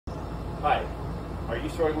Hi, are you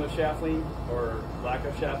struggling with shaft lean or lack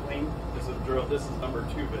of shaft lean? This is number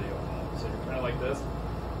 2 video on that. So you're kind of like this.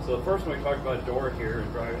 So the first one we talked about a door here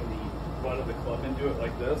and driving the butt of the club into it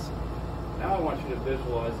like this. Now I want you to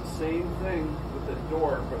visualize the same thing with the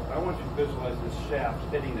door, but I want you to visualize this shaft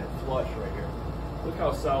hitting it flush right here. Look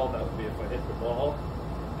how solid that would be if I hit the ball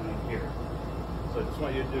and I'm here. So I just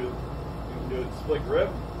want you to do, you can do a split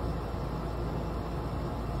grip.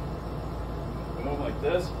 One like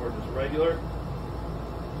this, or just regular,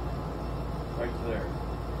 right to there.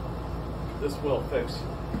 This will fix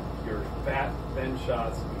your fat bend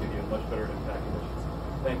shots and give you a much better impact conditions.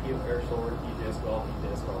 Thank you, Erik Schjolberg, EJS Golf,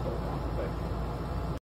 EJSGolf.com. Thank you.